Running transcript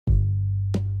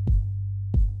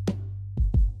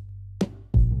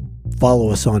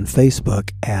follow us on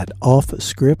Facebook at Off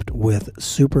Script with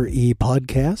Super E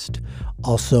Podcast.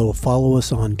 Also follow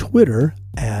us on Twitter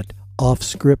at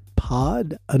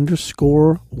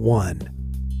offscriptpod_1.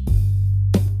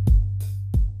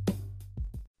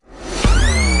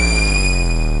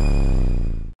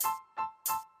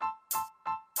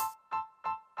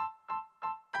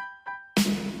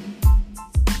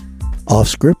 Off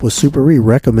Script with Super E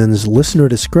recommends listener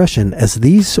discretion, as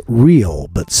these real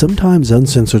but sometimes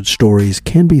uncensored stories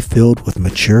can be filled with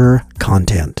mature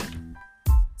content.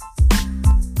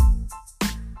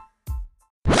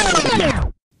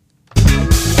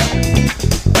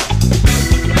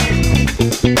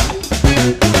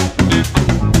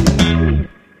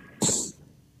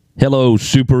 Hello,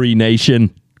 Super E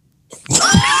Nation.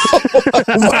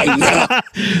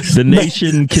 The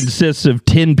nation consists of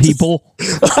 10 people.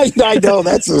 I know,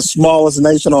 that's the smallest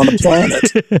nation on the planet.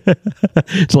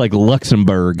 It's like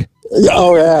Luxembourg.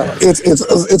 Oh yeah,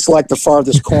 it's like the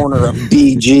farthest corner of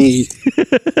BG.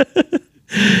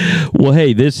 Well,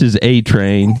 hey, this is A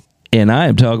Train, and I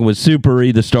am talking with Super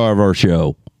E, the star of our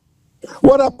show.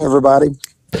 What up, everybody?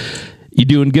 You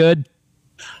doing good?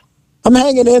 I'm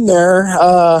hanging in there.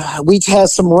 We had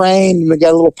some rain. We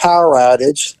got a little power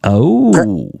outage. Oh.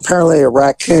 Apparently a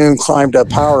raccoon climbed a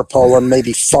power pole and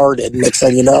maybe farted. Next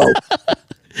thing you know.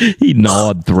 He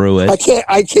gnawed through it.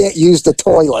 I can't use the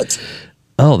toilet.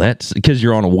 Oh, that's because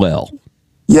you're on a well.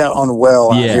 Yeah, on a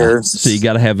well out here. So you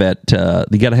got to have that.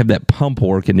 You got to have that pump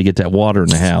working to get that water in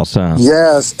the house, huh?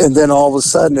 Yes, and then all of a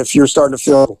sudden, if you're starting to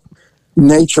feel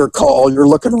nature call, you're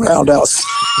looking around outside.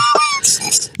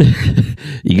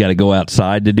 You got to go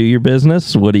outside to do your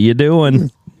business. What are you doing?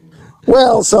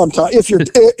 Well, sometimes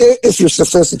if you're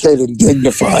sophisticated and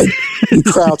dignified, you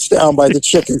crouch down by the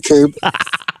chicken coop.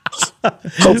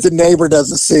 Hope the neighbor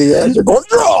doesn't see you. You're going,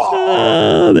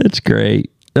 oh, that's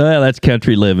great. That's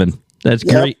country living. That's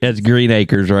great. That's Green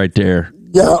Acres right there.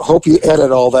 Yeah, hope you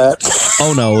edit all that.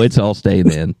 Oh no, it's all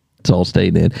staying in. It's all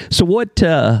staying in. So what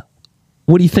are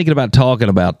you thinking about talking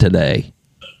about today?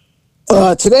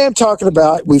 Today I'm talking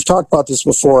about, we've talked about this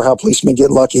before, how policemen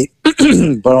get lucky.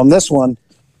 But on this one,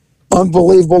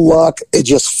 unbelievable luck. It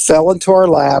just fell into our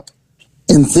lap.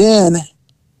 And then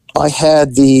I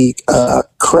had the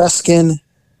Kreskin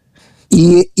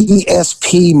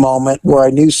ESP moment where I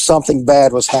knew something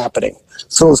bad was happening.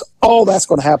 So it was all that's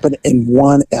going to happen in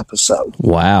one episode.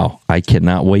 Wow. I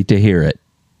cannot wait to hear it.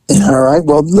 All right.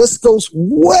 Well, this goes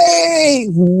way,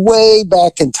 way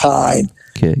back in time.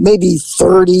 Okay. Maybe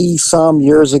 30-some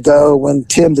years ago when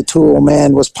Tim the Tool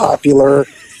Man was popular.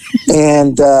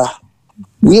 And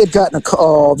we had gotten a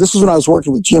call. This was when I was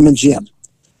working with Jim and Jim.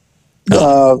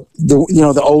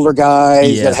 The older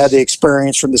guys that had the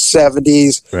experience from the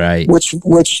 70s. Right. Which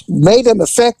made them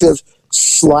effective,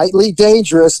 slightly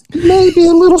dangerous, maybe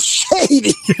a little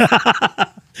shady. A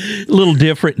little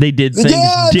different. They did things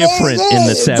different in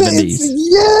the 70s.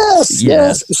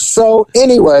 Yes. So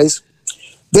anyways,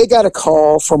 they got a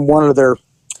call from one of their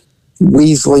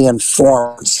Weasley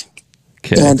informants.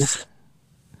 Okay. And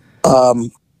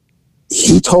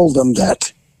he told them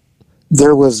that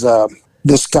there was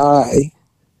this guy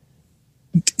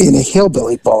in a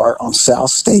hillbilly bar on South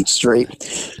State Street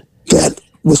that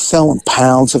was selling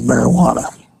pounds of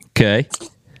marijuana. Okay.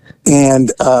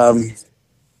 And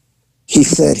he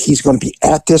said he's going to be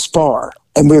at this bar,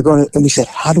 and we said,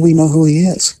 how do we know who he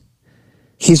is?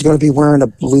 He's going to be wearing a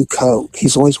blue coat.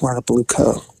 He's always wearing a blue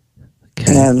coat.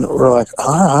 Okay. And we're like,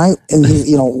 all right. And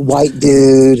he, white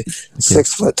dude,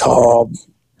 6 foot tall,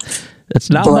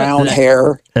 that's not brown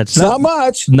hair. That's not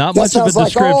much. Not that much of a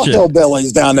sounds description. like all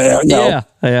hillbillies down there. Yeah.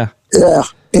 Yeah.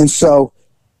 And so,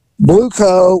 blue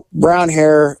coat, brown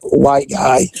hair, white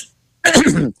guy,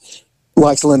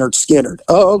 likes Leonard Skinner.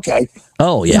 Oh, okay.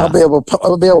 Oh, yeah. I'll be able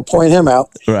to point him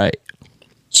out. Right.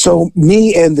 So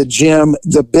me and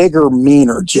the bigger,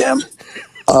 meaner Jim,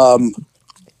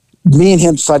 me and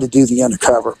him decided to do the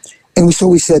undercover. And we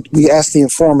asked the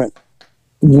informant,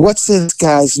 what's this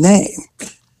guy's name?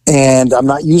 And I'm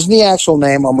not using the actual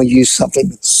name. I'm going to use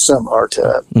something similar to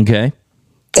it. Okay.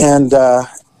 And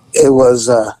it was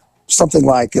something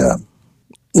like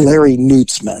Larry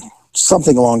Newtsman,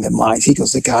 something along the lines. He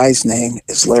goes, the guy's name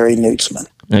is Larry Newtsman.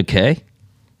 Okay.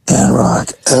 And we're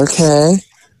like, okay.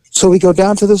 So we go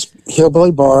down to this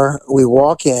hillbilly bar. We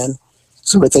walk in.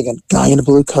 So we're thinking, guy in a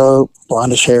blue coat,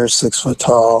 blondish hair, 6 foot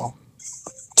tall,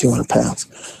 200 pounds.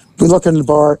 We look in the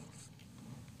bar.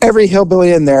 Every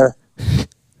hillbilly in there,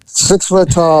 6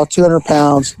 foot tall, 200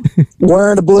 pounds,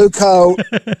 wearing a blue coat,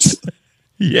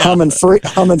 humming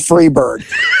Freebird.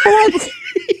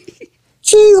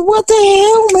 Geez, what the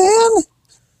hell, man?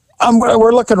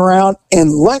 we're looking around,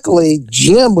 and luckily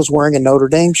Jim was wearing a Notre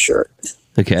Dame shirt.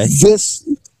 Okay.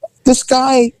 This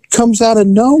guy comes out of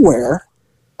nowhere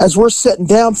as we're sitting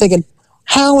down thinking,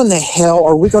 how in the hell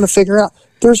are we going to figure out?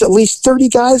 There's at least 30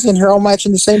 guys in here all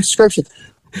matching the same description.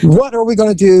 What are we going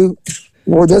to do?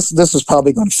 Well, this is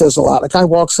probably going to fizzle out. The guy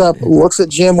walks up, looks at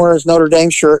Jim wearing his Notre Dame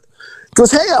shirt,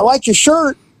 goes, hey, I like your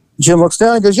shirt. Jim looks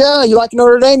down and goes, yeah, you like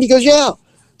Notre Dame? He goes, yeah.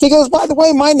 He goes, by the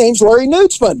way, my name's Larry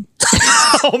Nutzman.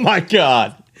 Oh, my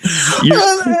God.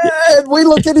 And we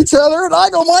look at each other, and I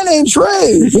go, my name's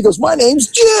Ray. He goes, my name's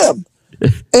Jim.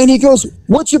 And he goes,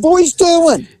 what you boys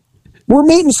doing? We're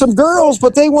meeting some girls,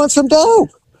 but they want some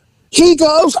dope. He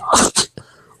goes,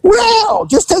 well,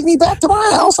 just take me back to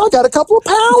my house. I got a couple of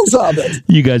pounds of it.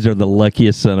 You guys are the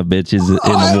luckiest son of bitches in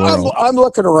the world. I'm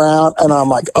looking around, and I'm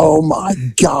like, oh, my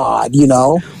God,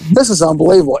 this is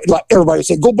unbelievable. Like everybody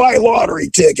said, go buy a lottery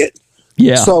ticket.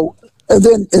 Yeah. So, and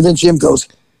then Jim goes,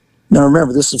 now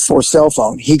remember, this is for cell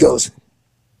phone. He goes,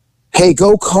 hey,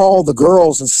 go call the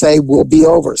girls and say we'll be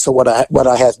over. So what I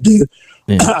have to do,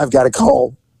 I've got to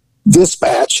call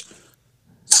dispatch,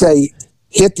 say,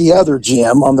 hit the other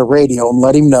Jim on the radio and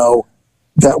let him know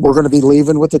that we're going to be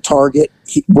leaving with the target.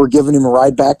 We're giving him a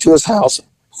ride back to his house,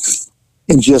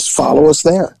 and just follow us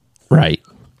there. Right.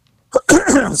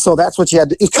 So that's what you had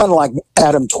to, it's kind of like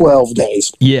Adam 12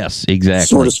 days. Yes, exactly.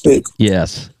 So to speak.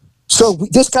 Yes. So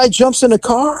this guy jumps in the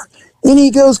car, and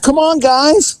he goes, come on,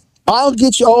 guys. I'll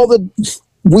get you all the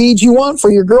weed you want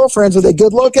for your girlfriends. Are they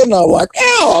good looking? And I'm like,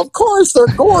 oh, of course, they're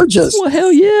gorgeous. Well,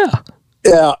 hell yeah.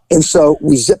 Yeah. And so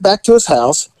we zip back to his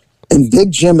house, and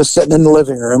Big Jim is sitting in the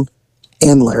living room,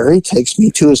 and Larry takes me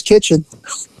to his kitchen,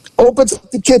 opens up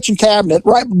the kitchen cabinet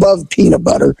right above peanut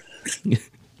butter,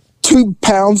 2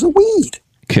 pounds of weed.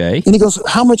 Okay. And he goes,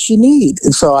 how much you need?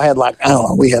 And so I had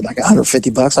we had like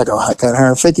 $150. I go, I got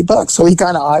 $150. So he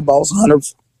kind of eyeballs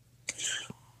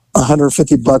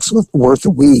 $150 worth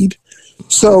of weed.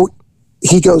 So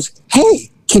he goes, hey,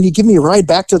 can you give me a ride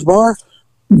back to the bar?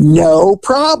 No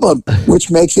problem,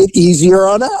 which makes it easier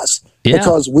on us. Yeah.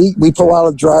 Because we pull out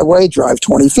of the driveway, drive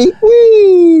 20 feet,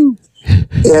 woo,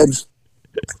 and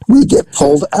we get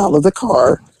pulled out of the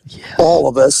car, all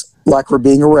of us, like we're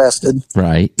being arrested.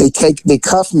 Right. They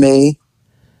cuff me,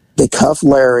 they cuff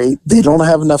Larry. They don't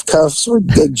have enough cuffs for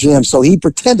Big Jim, so he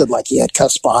pretended like he had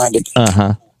cuffs behind him.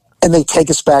 Uh-huh. And they take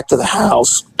us back to the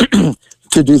house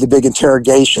to do the big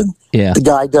interrogation. Yeah. The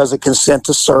guy doesn't consent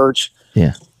to search.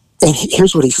 Yeah. And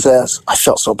here's what he says. I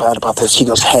felt so bad about this. He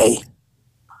goes, hey.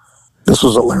 This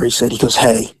was what Larry said. He goes,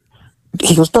 hey.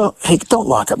 He goes, don't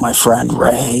lock up my friend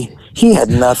Ray. He had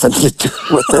nothing to do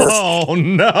with this. Oh,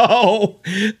 no.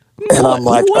 And I'm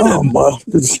like,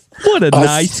 what a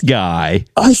nice guy.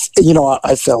 I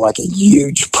felt like a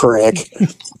huge prick.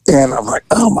 And I'm like,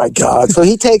 oh, my God. So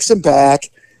he takes him back.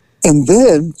 And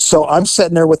then, so I'm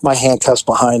sitting there with my handcuffs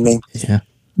behind me. Yeah.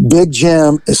 Big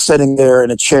Jim is sitting there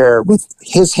in a chair with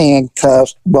his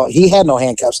handcuffs. Well, he had no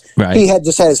handcuffs. Right. He had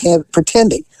just had his hand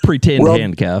pretending.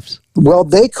 Handcuffs. Well,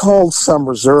 they called some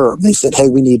reserve. They said, hey,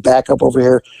 we need backup over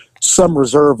here. Some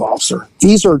reserve officer.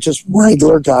 These are just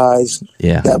regular guys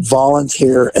that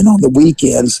volunteer. And on the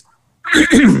weekends,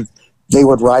 they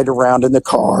would ride around in the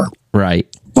car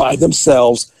by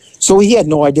themselves. So he had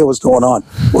no idea what's going on.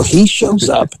 Well, he shows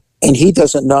up, and he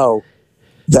doesn't know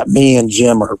that me and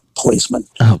Jim are policemen.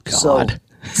 Oh, God. So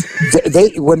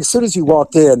as soon as he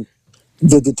walked in,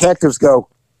 the detectives go,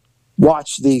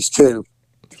 watch these two.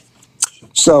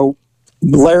 So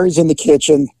Larry's in the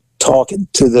kitchen talking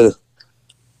to the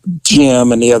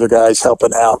Jim and the other guys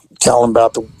helping out, telling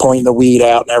about pointing the weed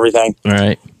out and everything. All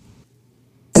right.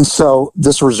 And so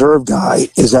this reserve guy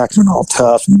is acting all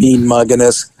tough, mean mugging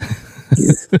us,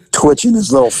 twitching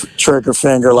his little trigger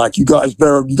finger like, you guys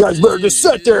better just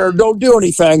sit there and don't do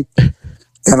anything.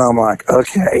 And I'm like,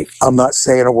 okay, I'm not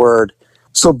saying a word.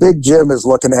 So Big Jim is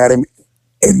looking at him.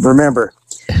 And remember,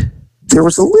 there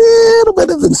was a little bit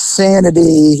of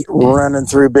insanity running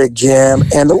through Big Jim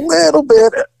and a little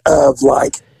bit of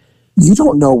like, you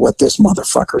don't know what this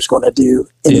motherfucker's going to do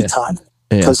anytime.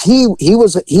 Because he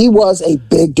was a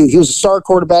big dude. He was a star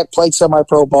quarterback, played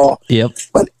semi-pro ball. Yep.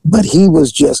 But he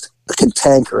was just a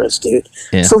cantankerous dude.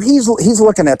 Yeah. So he's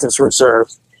looking at this reserve,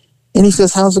 and he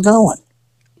says, how's it going?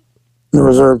 And the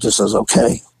reserve just says,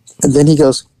 okay. And then he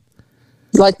goes,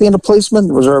 you like being a policeman?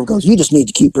 The reserve goes, you just need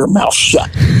to keep your mouth shut.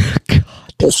 God.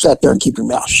 Just sit there and keep your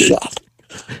mouth shut.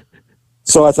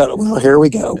 So I thought, well, here we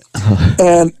go.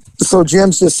 And so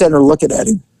Jim's just sitting there looking at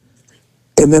him.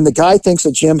 And then the guy thinks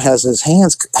that Jim has his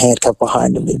hands handcuffed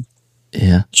behind him.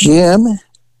 Yeah. Jim,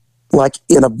 like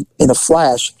in a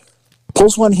flash,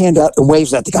 pulls one hand out and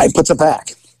waves at the guy and puts it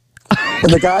back.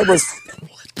 And the guy was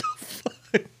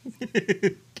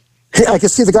I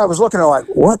could see the guy was looking at like,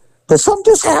 what? Did something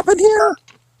just happen here?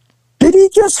 Did he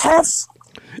just have...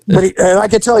 But and I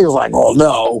could tell he was like, oh,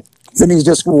 no. Then he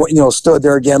just, stood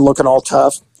there again looking all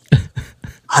tough.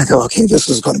 I go, okay, this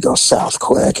is going to go south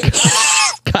quick.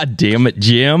 God damn it,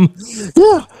 Jim.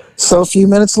 Yeah. So a few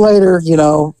minutes later,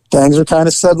 things are kind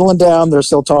of settling down. They're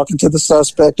still talking to the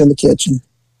suspect in the kitchen.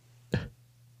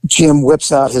 Jim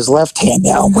whips out his left hand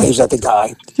now and waves at the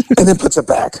guy and then puts it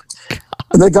back.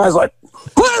 And the guy's like,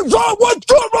 hands on, what's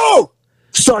going on?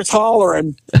 Starts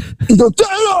hollering. He goes,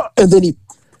 Dana! And then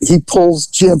he pulls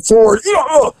Jim forward.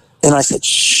 And I said,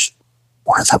 shh,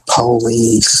 where's the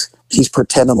police? He's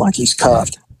pretending like he's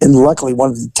cuffed. And luckily,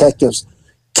 one of the detectives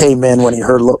came in when he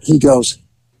heard, he goes,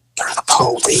 they're the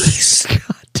police.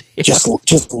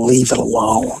 Just leave it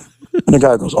alone. And the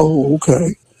guy goes, oh,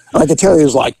 okay. I could tell he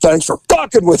was like, thanks for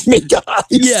fucking with me, guys.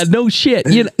 Yeah, no shit.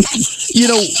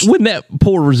 When that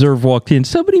poor reserve walked in,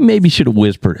 somebody maybe should have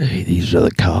whispered, hey, these are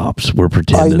the cops. We're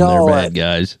pretending they're bad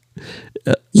guys.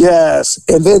 Yes.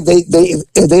 And then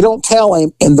they don't tell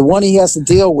him. And the one he has to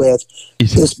deal with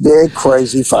is this big,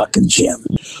 crazy fucking Jim.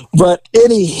 But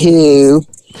anywho,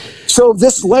 so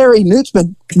this Larry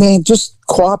Nutzman, man, just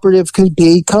cooperative could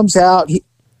be, comes out.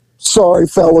 Sorry,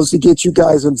 fellas, to get you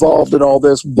guys involved in all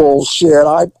this bullshit.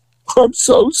 I'm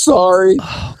so sorry.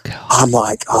 Oh, God. I'm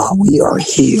like, we are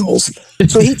heels.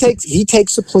 So he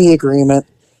takes a plea agreement.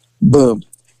 Boom.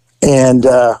 And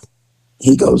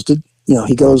he goes to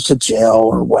jail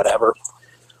or whatever.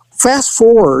 Fast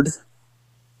forward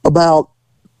about,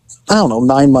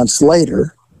 9 months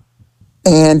later,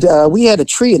 and we had a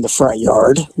tree in the front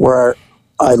yard where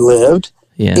I lived.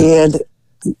 Yeah. And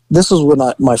this was when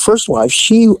my first wife,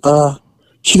 she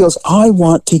goes, I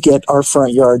want to get our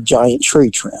front yard giant tree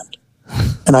trimmed.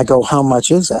 And I go, how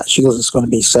much is that? She goes, it's going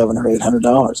to be $700 or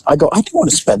 $800. I go, I don't want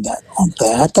to spend that on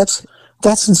that.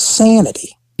 That's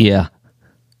insanity. Yeah.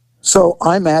 So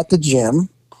I'm at the gym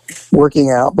working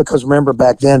out because remember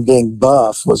back then being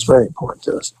buff was very important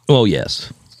to us. Oh,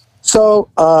 yes. So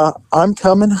I'm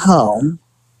coming home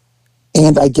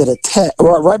and I get a text.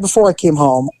 Right before I came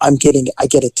home, I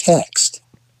get a text.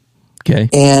 Okay.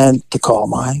 And to call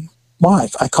my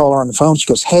wife. I call her on the phone. She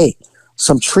goes, hey,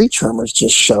 some tree trimmers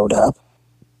just showed up.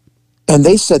 And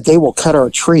they said they will cut our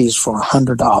trees for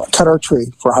 $100. Cut our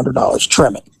tree for $100.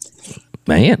 Trim it.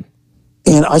 Man.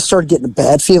 And I started getting a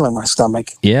bad feeling in my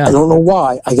stomach. Yeah. I don't know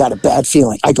why. I got a bad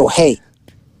feeling. I go, hey,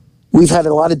 we've had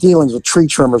a lot of dealings with tree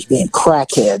trimmers being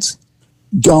crackheads.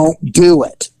 Don't do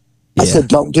it. I said,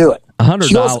 don't do it.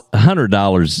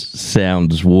 $100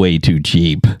 sounds way too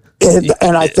cheap. And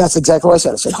that's exactly what I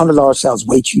said. I said, $100 sounds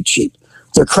way too cheap.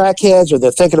 They're crackheads or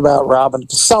they're thinking about robbing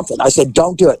something. I said,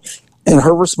 don't do it. And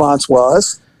her response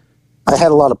was, I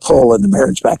had a lot of pull in the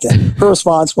marriage back then. Her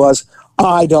response was,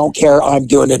 I don't care. I'm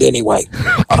doing it anyway.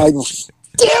 Damn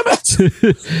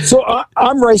it. So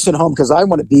I'm racing home because I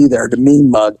want to be there to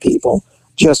mean mug people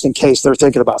just in case they're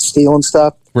thinking about stealing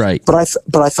stuff. Right. But I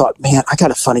thought, man, I got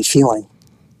a funny feeling.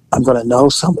 I'm going to know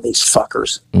some of these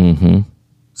fuckers. Mm-hmm.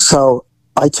 So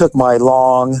I took my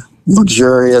long,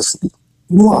 luxurious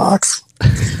locks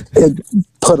and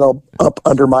put them up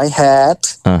under my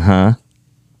hat. Uh-huh.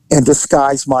 And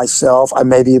disguise myself. I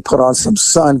maybe put on some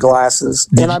sunglasses.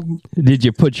 Did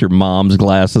you put your mom's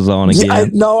glasses on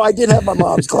again? Yeah, I did have my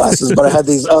mom's glasses, but I had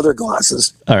these other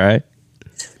glasses. All right.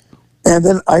 And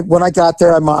then when I got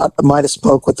there, I might have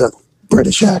spoke with a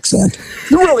British accent.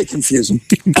 Really confusing.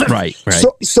 Right.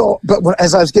 But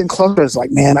as I was getting closer, I was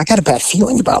like, man, I got a bad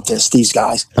feeling about these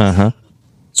guys. Uh-huh.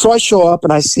 So I show up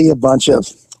and I see a bunch of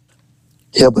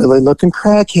hillbilly-looking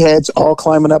crackheads all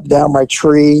climbing up down my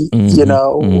tree, and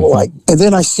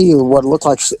then I see what looked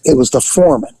like it was the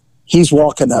foreman. He's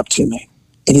walking up to me,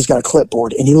 and he's got a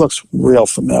clipboard, and he looks real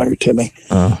familiar to me.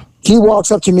 He walks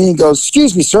up to me and goes,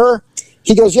 excuse me, sir.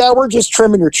 He goes, yeah, we're just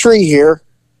trimming your tree here.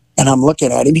 And I'm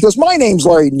looking at him. He goes, my name's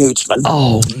Larry Nutzman.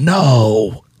 Oh,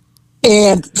 no.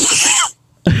 And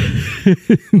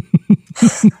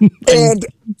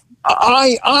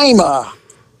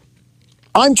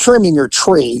I'm trimming your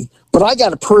tree, but I got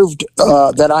to prove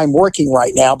that I'm working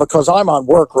right now because I'm on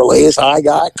work release. I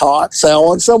got caught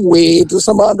selling some weed to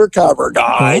some undercover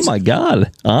guys. Oh, my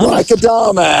God. Like a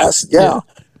dumbass. Yeah.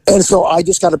 And so I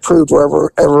just got to prove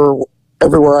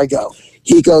everywhere I go.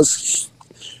 He goes,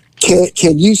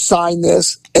 can you sign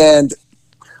this? And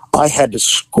I had to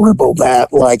scribble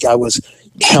that like I was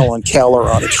Helen Keller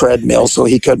on a treadmill so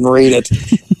he couldn't read it.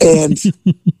 And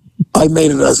I made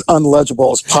it as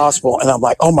unlegible as possible. And I'm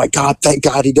like, oh my God, thank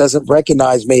God he doesn't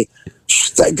recognize me.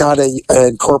 Thank God I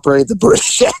incorporated the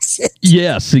British accent.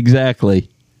 Yes, exactly.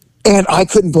 And I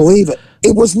couldn't believe it.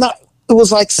 It was not, it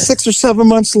was like 6 or 7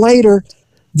 months later.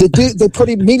 The dude, they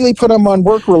immediately put him on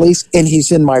work release, and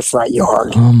he's in my front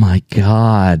yard. Oh my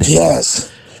God! Yes,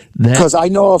 because I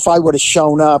know if I would have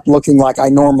shown up looking like I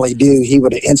normally do, he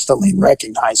would have instantly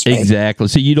recognized me. Exactly.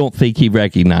 So you don't think he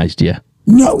recognized you?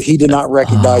 No, he did not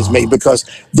recognize me because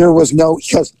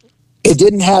because it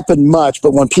didn't happen much.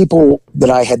 But when people that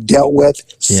I had dealt with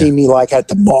see me like at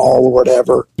the mall or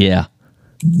whatever,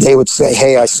 they would say,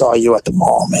 "Hey, I saw you at the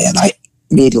mall, man." I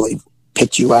immediately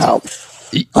picked you out.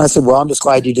 I said, well, I'm just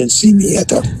glad you didn't see me at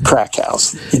the crack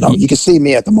house. You can see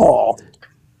me at the mall.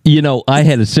 I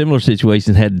had a similar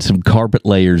situation, had some carpet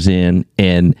layers in,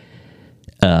 and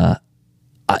there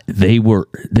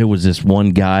was this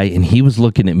one guy, and he was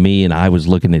looking at me, and I was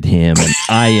looking at him, and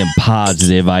I am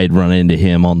positive I had run into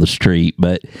him on the street,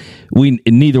 but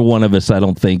neither one of us, I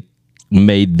don't think,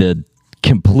 made the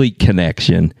complete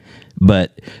connection.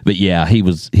 But yeah, he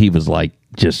was like,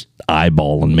 just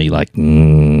eyeballing me like,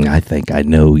 I think I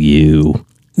know you.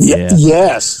 Yeah.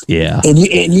 Yes. Yeah.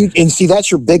 And see, that's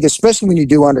your biggest, especially when you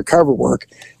do undercover work,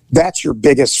 that's your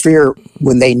biggest fear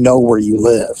when they know where you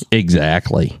live.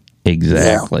 Exactly.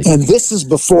 Yeah. And this is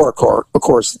before, of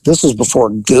course, this is before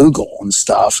Google and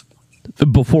stuff.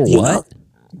 Before what?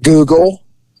 Google.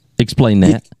 Explain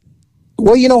that.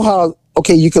 Well, you know how,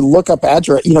 you can look up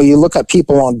address. You look up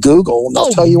people on Google, and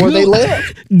they'll tell you where they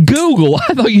live. Google.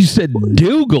 I thought you said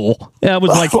Dougal. I was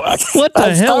like, what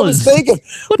the hell is? Thinking,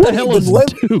 what the hell is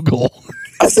Dougal?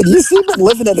 I said, you see him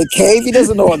living in a cave. He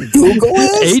doesn't know what Google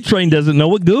is. A-Train doesn't know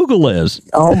what Google is.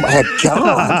 Oh my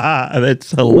God, that's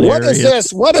hilarious. What is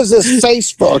this? What is this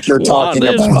Facebook you're talking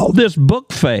about? This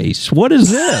book face. What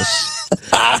is this?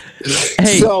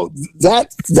 Hey. So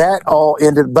that all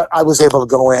ended, but I was able to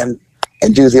go in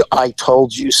and do the "I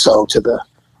told you so" to the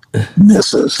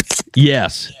missus.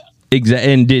 Yes,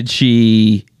 exactly. And did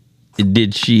she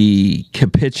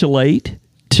capitulate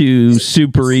to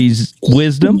Super E's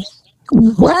wisdom?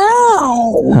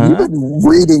 Wow, you've been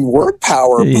reading word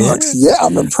power books. Yeah,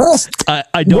 I'm impressed.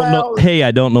 I don't know. Hey, I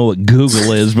don't know what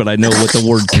Google is, but I know what the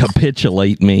word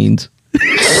capitulate means.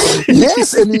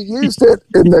 Yes, and you used it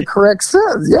in the correct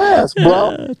sense. Yes,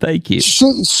 well, thank you.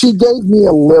 She gave me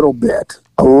a little bit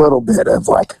of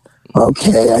like,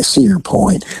 okay, I see your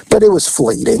point, but it was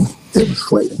fleeting.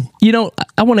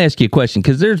 I want to ask you a question,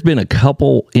 because there's been a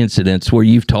couple incidents where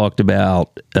you've talked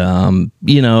about, having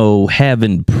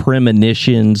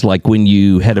premonitions, like when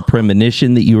you had a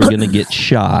premonition that you were going to get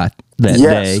shot that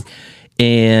day,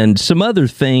 and some other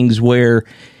things where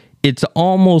it's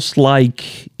almost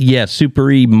like,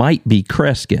 Super E might be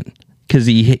Kreskin, because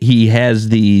he has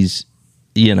these,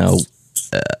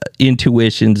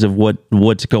 intuitions of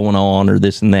what's going on or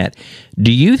this and that.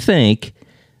 Do you think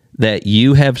that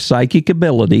you have psychic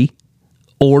ability,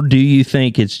 or do you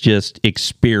think it's just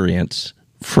experience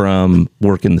from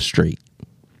working the street?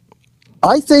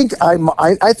 I think I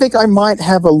might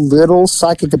have a little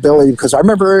psychic ability, because I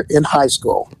remember in high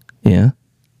school,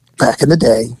 back in the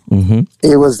day,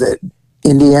 it was the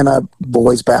Indiana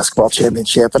boys basketball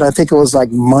championship, and I think it was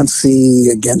like Muncie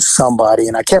against somebody,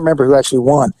 and I can't remember who actually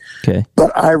won. Okay,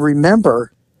 but I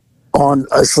remember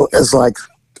as like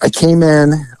I came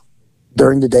in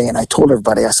during the day, and I told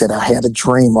everybody, I said, I had a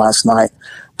dream last night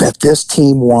that this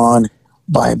team won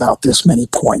by about this many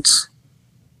points.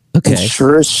 Okay. And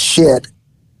sure as shit,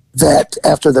 that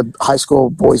after the high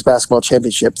school boys basketball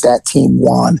championship, that team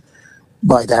won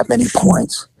by that many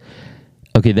points.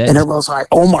 Okay, and everyone was like,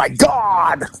 oh my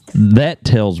God. That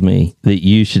tells me that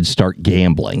you should start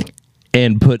gambling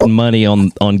and putting money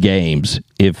on games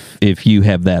if you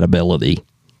have that ability.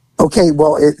 Okay,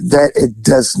 well, it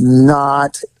does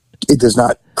not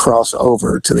cross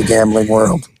over to the gambling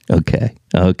world. Okay.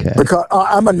 Because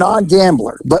I'm a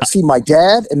non-gambler, but see, my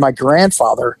dad and my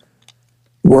grandfather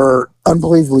were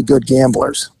unbelievably good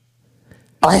gamblers.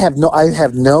 I have no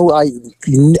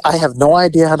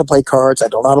idea how to play cards. I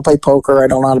don't know how to play poker. I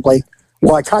don't know how to play.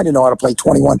 Well, I kind of know how to play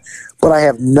 21, but I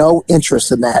have no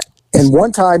interest in that. And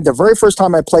one time, the very first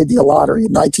time I played the lottery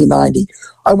in 1990,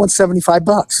 I won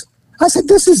 $75. I said,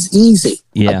 "This is easy."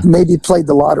 Yeah. I've maybe played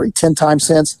the lottery 10 times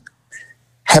since.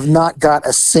 Have not got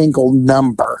a single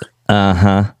number.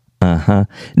 Now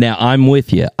I'm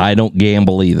with you. I don't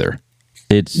gamble either.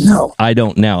 I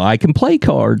don't. Now I can play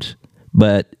cards,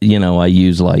 but I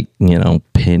use like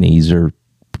pennies or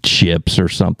chips or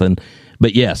something.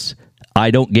 But yes,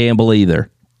 I don't gamble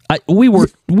either. We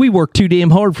work too damn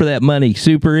hard for that money,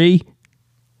 Super E.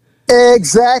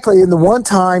 Exactly. And the one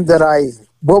time that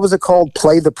what was it called?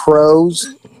 Play the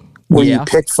Pros, where you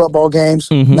picked football games.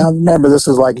 Mm-hmm. Now remember, this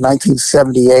is like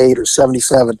 1978 or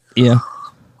 77. Yeah.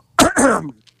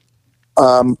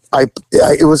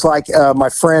 It was like my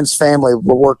friend's family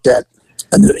worked at,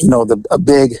 a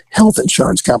big health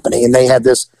insurance company, and they had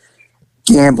this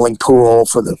gambling pool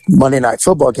for the Monday Night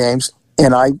Football games,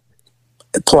 and I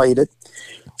played it.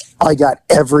 I got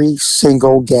every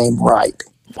single game right.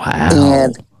 Wow.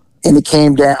 And it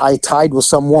came down, I tied with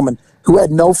some woman who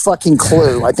had no fucking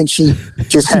clue. I think she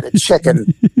just had a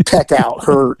chicken peck out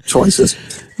her choices.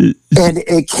 And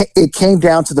it came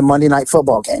down to the Monday Night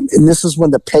Football game. And this is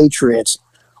when the Patriots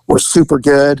were super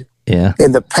good. Yeah.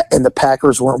 And the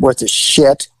Packers weren't worth a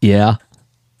shit. Yeah.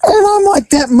 And I'm like,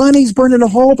 that money's burning a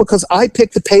hole because I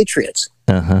picked the Patriots.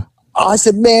 Uh-huh. I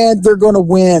said, man, they're going to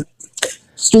win.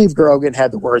 Steve Grogan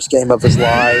had the worst game of his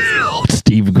life.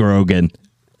 Steve Grogan.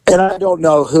 And I don't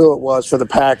know who it was for the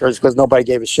Packers because nobody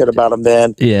gave a shit about him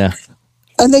then. Yeah.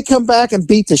 And they come back and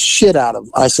beat the shit out of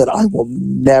him. I said, I have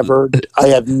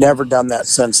never done that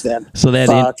since then. So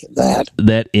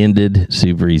that ended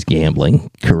Super E's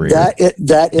gambling career.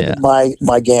 That ended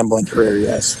my gambling career,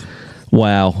 yes.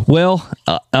 Wow. Well,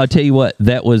 I'll tell you what,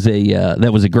 that was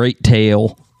a great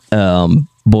tale.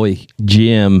 Boy,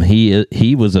 Jim,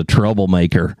 he was a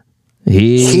troublemaker.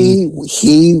 He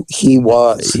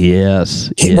was.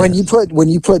 Yes. When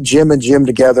you put Jim and Jim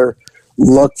together,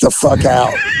 look the fuck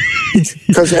out.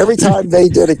 Because every time they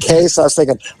did a case, I was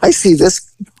thinking, I see this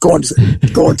going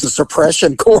to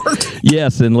suppression court.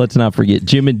 Yes, and let's not forget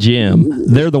Jim and Jim.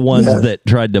 They're the ones that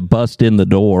tried to bust in the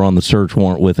door on the search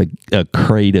warrant with a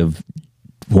crate of,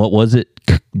 what was it?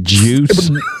 Juice?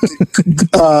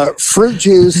 Fruit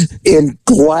juice in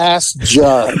glass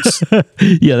jugs.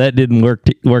 Yeah, that didn't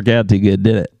work out too good,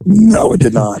 did it? No, it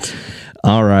did not.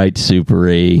 All right, Super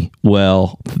E.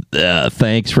 Well,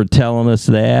 thanks for telling us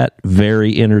that.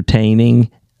 Very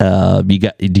entertaining. Do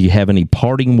you have any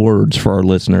parting words for our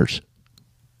listeners?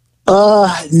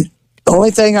 The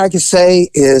only thing I can say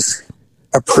is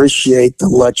appreciate the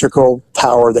electrical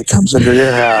power that comes into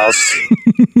your house.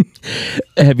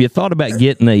 Have you thought about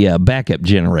getting a backup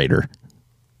generator?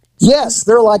 Yes,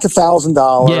 they're like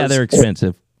 $1,000. Yeah, they're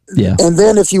expensive. Yeah. And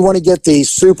then if you want to get the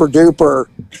super duper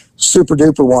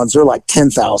ones, they're like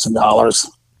 $10,000.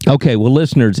 Okay, well,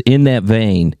 listeners, in that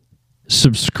vein,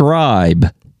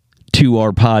 subscribe to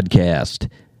our podcast.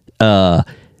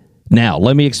 Now,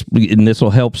 let me explain, and this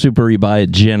will help Super E buy a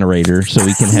generator so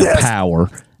we can have power.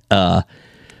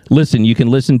 Listen, you can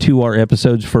listen to our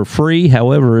episodes for free.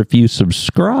 However, if you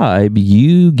subscribe,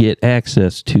 you get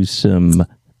access to some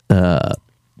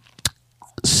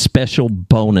special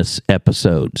bonus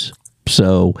episodes.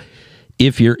 So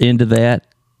if you're into that,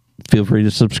 feel free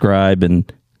to subscribe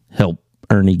and help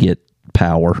Ernie get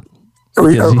power. Are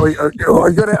you going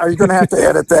to have to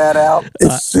edit that out?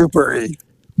 It's Super E.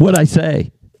 What'd I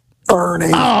say?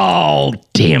 Ernie. Oh,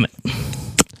 damn it.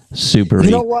 Super E.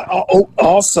 You know what?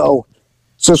 Also,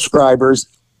 subscribers,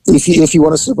 if you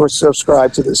want to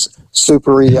subscribe to this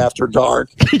Super E After Dark,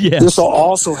 yes. This will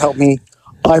also help me.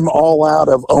 I'm all out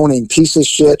of owning piece of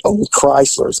shit old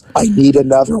Chryslers. I need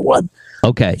another one.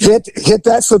 Okay. Hit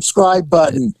that subscribe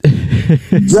button.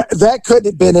 that couldn't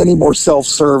have been any more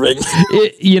self-serving.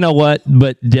 You know what?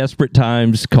 But desperate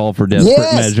times call for desperate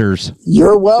measures.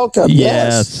 You're welcome.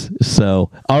 Yes. So,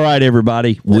 all right,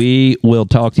 everybody. We will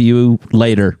talk to you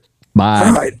later. Bye.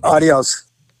 All right. Adios.